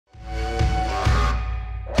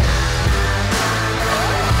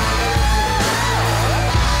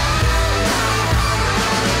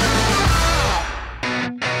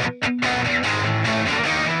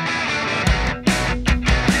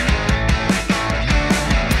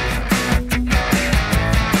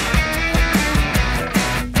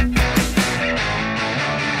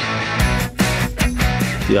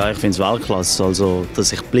Ja, ich finde es Weltklasse. Also, dass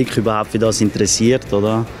sich Blick überhaupt für das interessiert,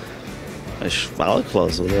 oder? Das ist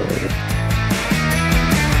Weltklasse, oder?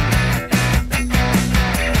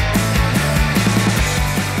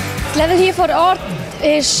 Das Level hier vor Ort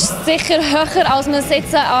ist sicher höher, als man es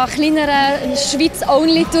jetzt an kleineren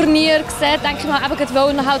Schweiz-Only-Turnieren sieht. Denke ich mal, eben,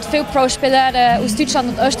 weil halt viele Pro-Spieler aus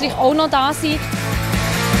Deutschland und Österreich auch noch da sind.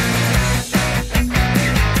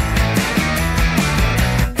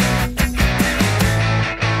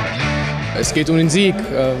 Es geht um den Sieg,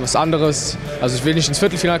 was anderes. Also ich will nicht ins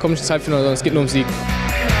Viertelfinale kommen, nicht ins Halbfinale, sondern es geht nur um Sieg.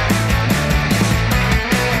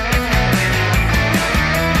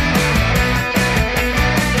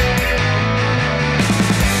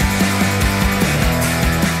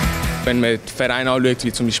 Wenn man die Vereine anschaut,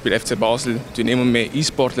 wie zum Beispiel FC Basel, tun immer mehr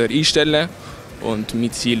E-Sportler einstellen. Und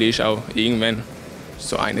mein Ziel ist auch irgendwann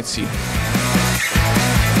so ein Ziel.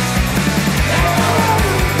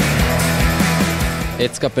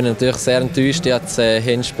 Jetzt bin ich natürlich sehr enttäuscht. Ich hatte das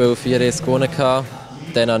Hinspiel 4-1 gewonnen.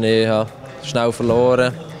 Dann habe ich schnell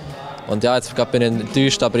verloren. Und ja, jetzt bin ich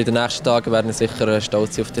enttäuscht, aber in den nächsten Tagen werde ich sicher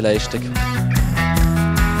stolz sein auf die Leistung.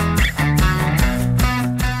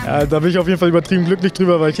 Ja, da bin ich auf jeden Fall übertrieben glücklich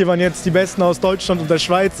drüber, weil hier waren jetzt die Besten aus Deutschland und der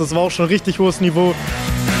Schweiz. Das war auch schon ein richtig hohes Niveau.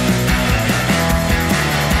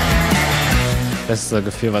 Das beste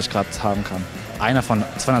Gefühl, was ich gerade haben kann. Einer von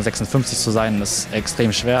 256 zu sein, ist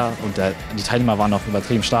extrem schwer und die Teilnehmer waren auch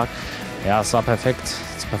übertrieben stark. Ja, es war perfekt,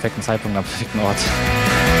 zum perfekten Zeitpunkt am perfekten Ort.